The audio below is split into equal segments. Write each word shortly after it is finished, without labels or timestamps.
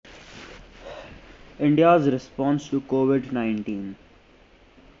India's response to COVID-19.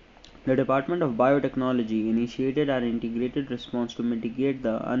 The Department of Biotechnology initiated an integrated response to mitigate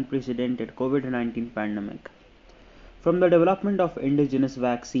the unprecedented COVID-19 pandemic. From the development of indigenous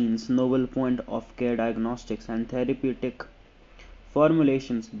vaccines, novel point-of-care diagnostics, and therapeutic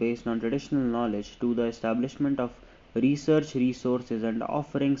formulations based on traditional knowledge to the establishment of research resources and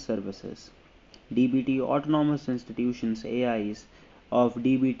offering services. DBT Autonomous Institutions AIs of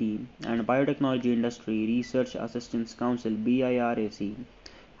DBT and Biotechnology Industry Research Assistance Council BIRAC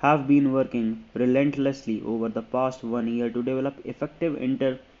have been working relentlessly over the past 1 year to develop effective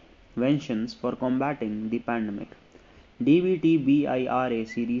interventions for combating the pandemic. DBT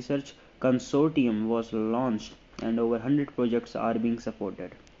BIRAC Research Consortium was launched and over 100 projects are being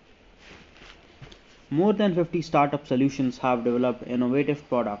supported. More than 50 startup solutions have developed innovative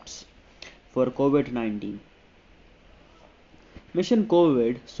products for COVID-19. Mission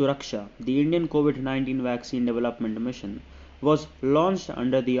COVID Suraksha, the Indian COVID-19 vaccine development mission, was launched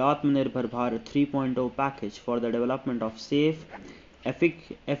under the Atmanirbhar Bharat 3.0 package for the development of safe,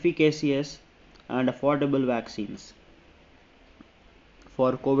 efficacious, and affordable vaccines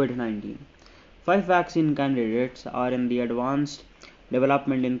for COVID-19. 5 vaccine candidates are in the advanced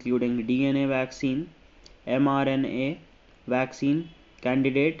development, including DNA vaccine, mRNA vaccine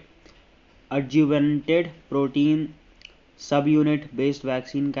candidate, adjuvanted protein subunit based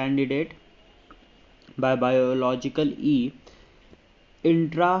vaccine candidate by biological E,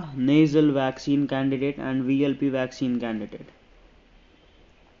 intranasal vaccine candidate, and VLP vaccine candidate.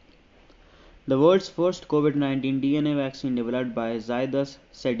 The world's first COVID-19 DNA vaccine developed by Zydus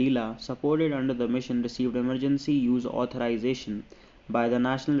Cadila, supported under the mission, received emergency use authorization by the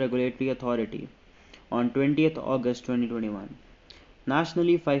National Regulatory Authority on 20th August 2021.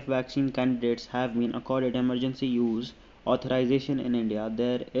 Nationally, 5 vaccine candidates have been accorded emergency use authorization in India.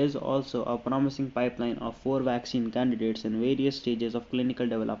 There is also a promising pipeline of 4 vaccine candidates in various stages of clinical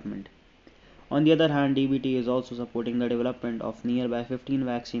development. On the other hand, DBT is also supporting the development of nearby 15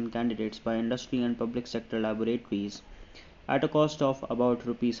 vaccine candidates by industry and public sector laboratories at a cost of about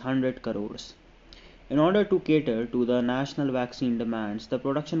Rs 100 crores. In order to cater to the national vaccine demands, the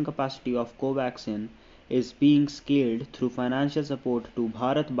production capacity of Covaxin is being scaled through financial support to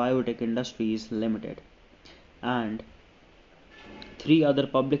Bharat Biotech Industries Limited and 3 other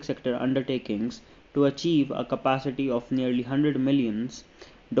public sector undertakings to achieve a capacity of nearly 100 million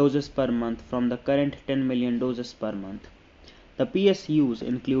doses per month from the current 10 million doses per month. The PSUs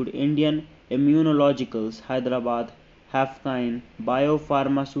include Indian Immunologicals, Hyderabad, Haffkine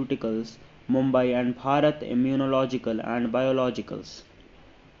Biopharmaceuticals, Mumbai, and Bharat Immunological and Biologicals,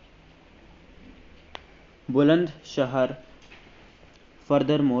 Bulandshahr.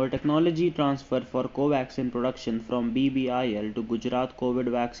 Furthermore, technology transfer for Covaxin production from BBIL to Gujarat COVID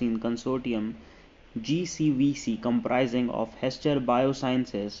Vaccine Consortium GCVC, comprising of Hester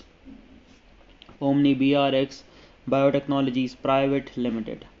Biosciences, Omni BRX Biotechnologies Private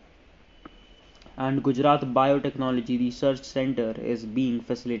Limited, and Gujarat Biotechnology Research Center, is being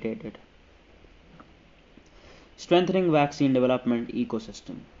facilitated. Strengthening vaccine development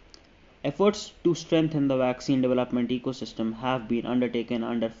ecosystem. Efforts to strengthen the vaccine development ecosystem have been undertaken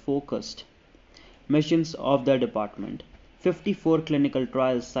under focused missions of the department. 54 clinical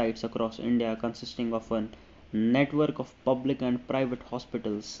trial sites across India, consisting of a network of public and private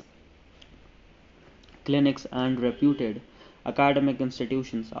hospitals, clinics, and reputed academic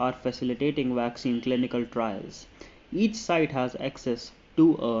institutions, are facilitating vaccine clinical trials. Each site has access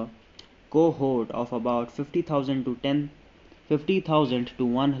to a cohort of about 50,000 to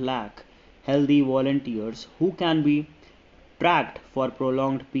 1 lakh healthy volunteers who can be tracked for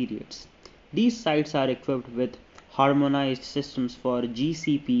prolonged periods. These sites are equipped with harmonized systems for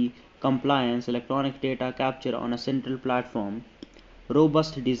GCP compliance, electronic data capture on a central platform,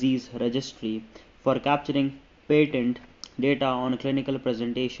 robust disease registry for capturing patent data on clinical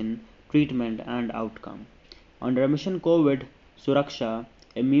presentation, treatment, and outcome. Under Mission COVID Suraksha,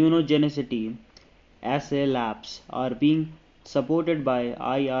 immunogenicity assay labs are being supported by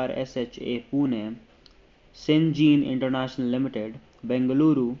IRSHA Pune, Syngene International Limited,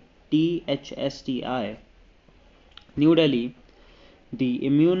 Bengaluru, THSTI, New Delhi. The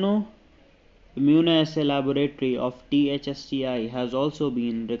immunoassay laboratory of THSTI has also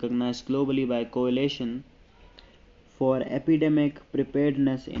been recognized globally by Coalition for Epidemic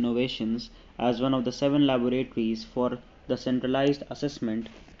Preparedness Innovations as one of the 7 laboratories for the centralized assessment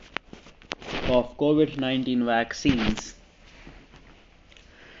of COVID-19 vaccines.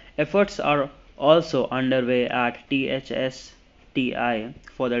 Efforts are also underway at THSTI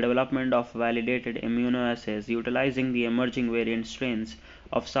for the development of validated immunoassays utilizing the emerging variant strains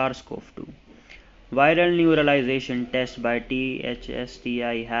of SARS-CoV-2. Viral neuralization tests by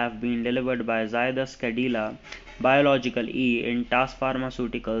THSTI have been delivered by Zydus Cadila Biological E in TAS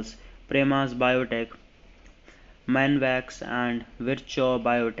Pharmaceuticals, Premas Biotech, Manvax, and Virchow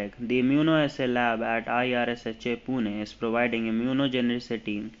Biotech. The immunoassay lab at IRSHA Pune is providing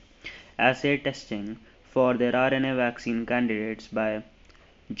immunogenicity assay testing for their RNA vaccine candidates by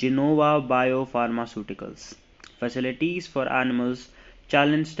Genova Biopharmaceuticals. Facilities for animals,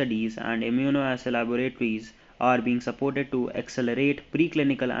 challenge studies, and immunoassay laboratories are being supported to accelerate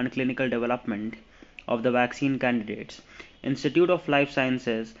preclinical and clinical development of the vaccine candidates. Institute of Life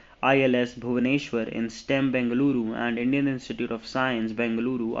Sciences ILS Bhubaneswar in STEM Bengaluru and Indian Institute of Science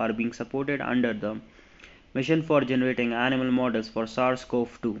Bengaluru are being supported under the mission for generating animal models for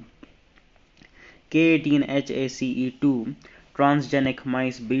SARS-CoV-2. K18HACE2 transgenic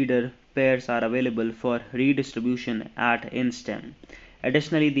mice breeder pairs are available for redistribution at INSTEM.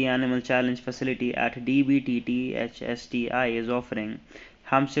 Additionally, the Animal Challenge facility at DBTTHSTI is offering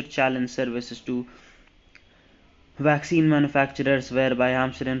Hamster Challenge services to vaccine manufacturers, whereby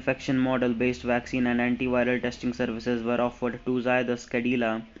hamster infection model based vaccine and antiviral testing services were offered to Zydus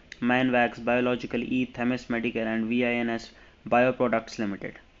Cadila, Manvax Biological E, Themis Medicare, and VINS Bioproducts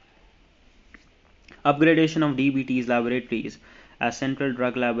Limited. Upgradation of DBT's laboratories as central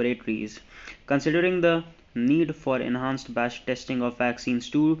drug laboratories. Considering the need for enhanced batch testing of vaccines,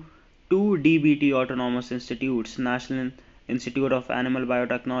 two DBT autonomous institutes, National Institute of Animal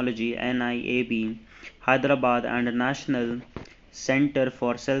Biotechnology (NIAB), Hyderabad, and National Center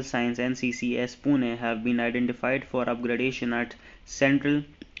for Cell Science (NCCS) Pune, have been identified for upgradation at central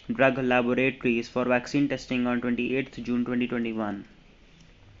drug laboratories for vaccine testing on 28th June 2021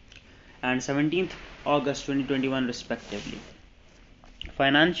 and 17th August 2021 respectively.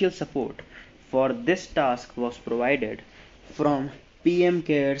 Financial support for this task was provided from PM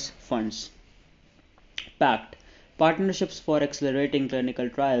CARES funds. PACT, Partnerships for Accelerating Clinical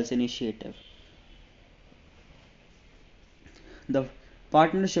Trials Initiative. The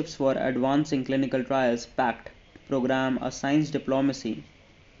Partnerships for Advancing Clinical Trials PACT program, a science diplomacy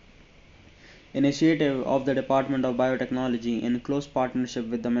initiative of the Department of Biotechnology in close partnership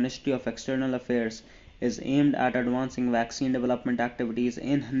with the Ministry of External Affairs, is aimed at advancing vaccine development activities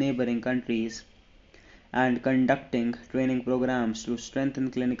in neighboring countries and conducting training programs to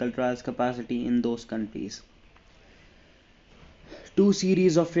strengthen clinical trials capacity in those countries. Two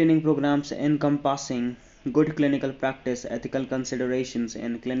series of training programs encompassing good clinical practice, ethical considerations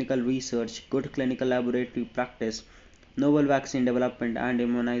in clinical research, good clinical laboratory practice, novel vaccine development, and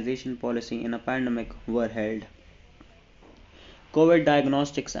immunization policy in a pandemic were held. COVID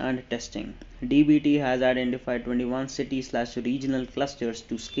diagnostics and testing. DBT has identified 21 city/regional clusters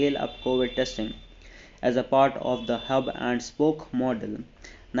to scale up COVID testing as a part of the hub and spoke model.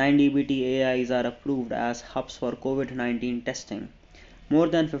 9 DBT AIs are approved as hubs for COVID-19 testing. More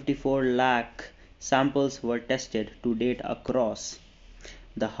than 54 lakh samples were tested to date across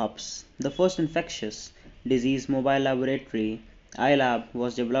the hubs. The first infectious disease mobile laboratory, iLab,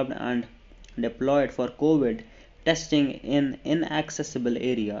 was developed and deployed for COVID testing in inaccessible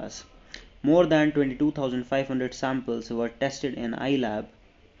areas. More than 22,500 samples were tested in iLab.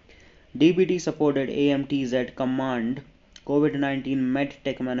 DBT supported AMTZ Command COVID-19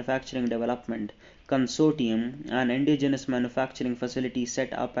 MedTech Manufacturing Development Consortium, an indigenous manufacturing facility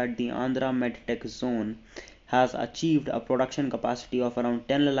set up at the Andhra MedTech Zone, has achieved a production capacity of around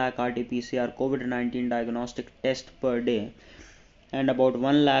 10 lakh RT-PCR COVID-19 diagnostic tests per day and about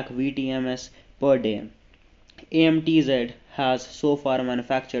 1 lakh VTMS per day. AMTZ has so far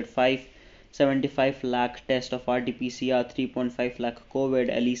manufactured 575 lakh tests of RT-PCR, 3.5 lakh COVID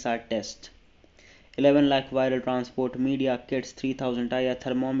ELISA tests, 11 lakh viral transport media kits, 3,000 TIA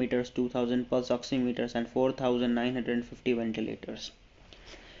thermometers, 2,000 pulse oximeters, and 4,950 ventilators.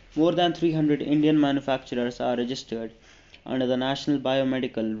 More than 300 Indian manufacturers are registered under the National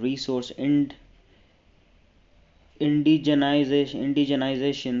Biomedical Resource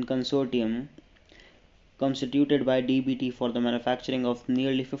Indigenization Consortium, constituted by DBT, for the manufacturing of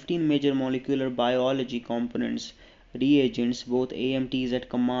nearly 15 major molecular biology components. Reagents. Both AMTZ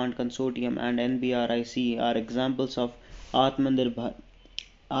Command Consortium and NBRIC are examples of Atmanirbhar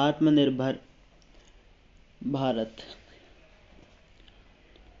Bharat.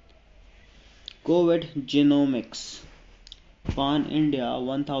 COVID genomics. Pan India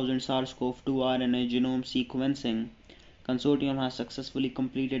 1000 SARS-CoV-2 RNA genome sequencing consortium has successfully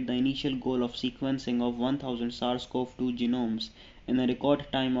completed the initial goal of sequencing of 1000 SARS-CoV-2 genomes in a record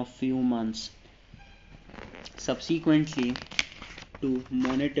time of few months. Subsequently, to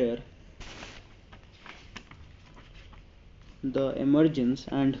monitor the emergence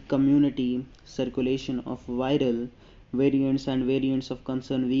and community circulation of viral variants and variants of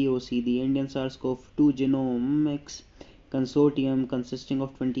concern (VOC), the Indian SARS-CoV-2 Genomics Consortium, consisting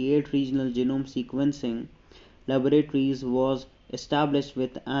of 28 regional genome sequencing laboratories, was established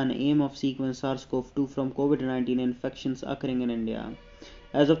with an aim of sequence SARS-CoV-2 from COVID-19 infections occurring in India.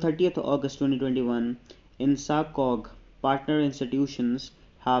 As of 30th August 2021, INSACOG partner institutions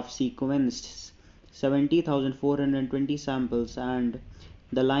have sequenced 70,420 samples, and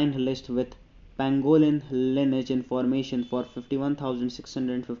the line list with pangolin lineage information for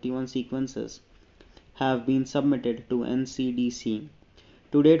 51,651 sequences have been submitted to NCDC.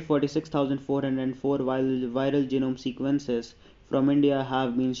 To date, 46,404 viral genome sequences from India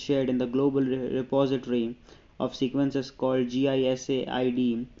have been shared in the global repository of sequences called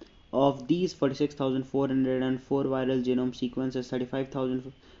GISAID. Of these 46,404 viral genome sequences,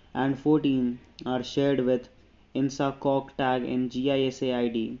 35,014 are shared with INSACOG tag in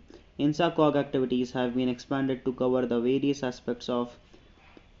GISAID. INSACOG activities have been expanded to cover the various aspects of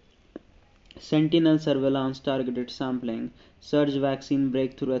sentinel surveillance, targeted sampling, surge vaccine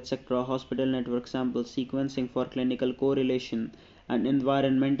breakthrough, etc., hospital network sample sequencing for clinical correlation and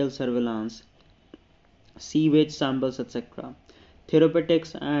environmental surveillance, sewage samples, etc.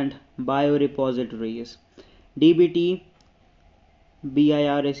 Therapeutics and biorepositories. DBT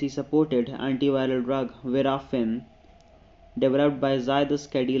BIRAC supported antiviral drug Virafin, developed by Zydus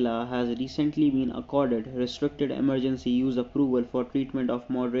Cadila, has recently been accorded restricted emergency use approval for treatment of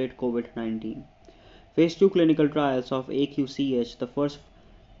moderate COVID-19. Phase 2 clinical trials of AQCH, the first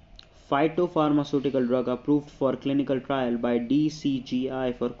phytopharmaceutical drug approved for clinical trial by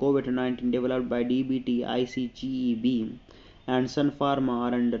DCGI for COVID-19, developed by DBT ICGEB and Sun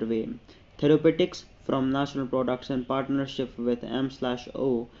Pharma, are underway. Therapeutics from natural products in partnership with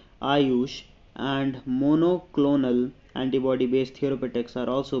M/O, Ayush, and monoclonal antibody-based therapeutics are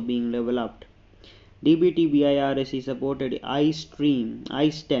also being developed. DBT BIRAC supported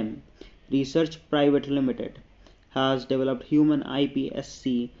iSTEM Research Private Limited has developed human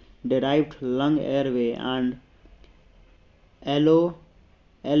iPSC derived lung airway and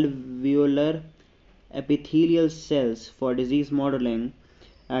alveolar epithelial cells for disease modeling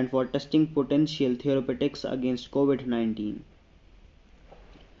and for testing potential therapeutics against COVID-19.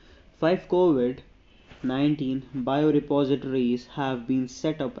 5 COVID-19 biorepositories have been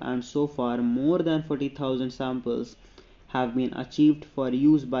set up, and so far more than 40,000 samples have been achieved for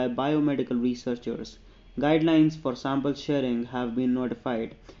use by biomedical researchers. Guidelines for sample sharing have been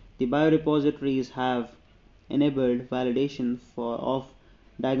notified. The biorepositories have enabled validation of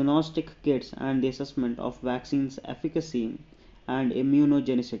diagnostic kits and the assessment of vaccines' efficacy and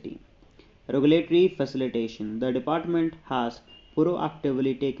immunogenicity. Regulatory facilitation. The department has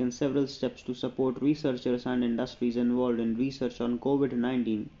proactively taken several steps to support researchers and industries involved in research on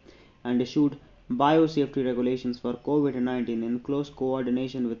COVID-19 and issued biosafety regulations for COVID-19 in close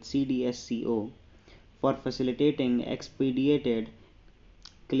coordination with CDSCO for facilitating expedited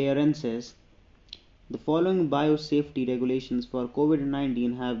clearances. The following biosafety regulations for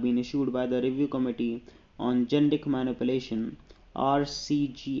COVID-19 have been issued by the Review Committee on Genetic Manipulation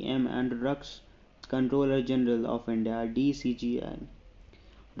 (RCGM) and Drugs Controller General of India (DCGI).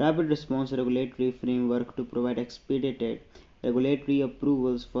 Rapid Response Regulatory Framework to provide expedited regulatory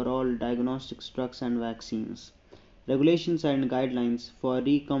approvals for all diagnostics drugs and vaccines. Regulations and guidelines for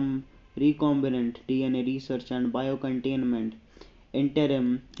recombinant DNA research and biocontainment.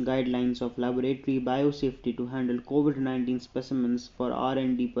 Interim guidelines of laboratory biosafety to handle COVID-19 specimens for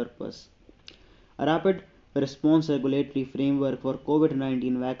R&D purpose. A rapid response regulatory framework for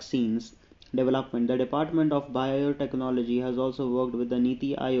COVID-19 vaccines development. The Department of Biotechnology has also worked with the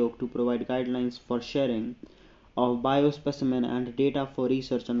NITI Aayog to provide guidelines for sharing of biospecimen and data for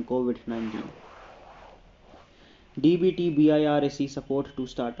research on COVID-19. DBT BIRAC support to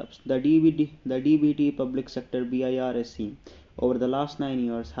startups. The DBT public sector BIRAC over the last 9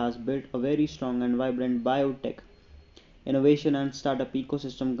 years has built a very strong and vibrant biotech innovation and startup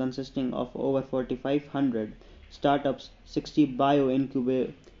ecosystem consisting of over 4,500 startups, 60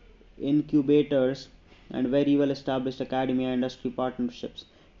 incubators, and very well established academia industry partnerships.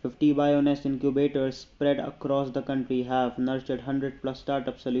 50 BioNest incubators spread across the country have nurtured 100 plus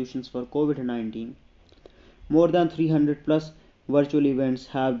startup solutions for COVID-19. More than 300 plus virtual events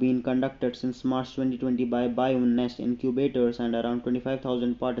have been conducted since March 2020 by BioNest incubators, and around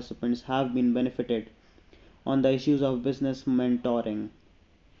 25,000 participants have been benefited on the issues of business mentoring,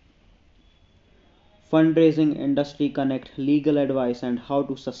 fundraising, industry connect, legal advice, and how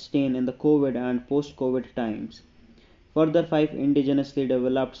to sustain in the COVID and post-COVID times. Further, 5 indigenously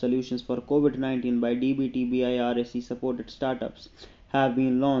developed solutions for COVID-19 by DBT-BIRAC supported startups have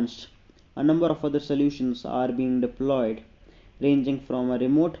been launched. A number of other solutions are being deployed, ranging from a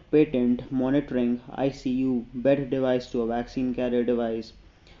remote patient monitoring ICU bed device to a vaccine carrier device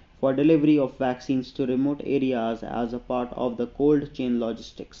for delivery of vaccines to remote areas as a part of the cold chain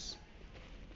logistics.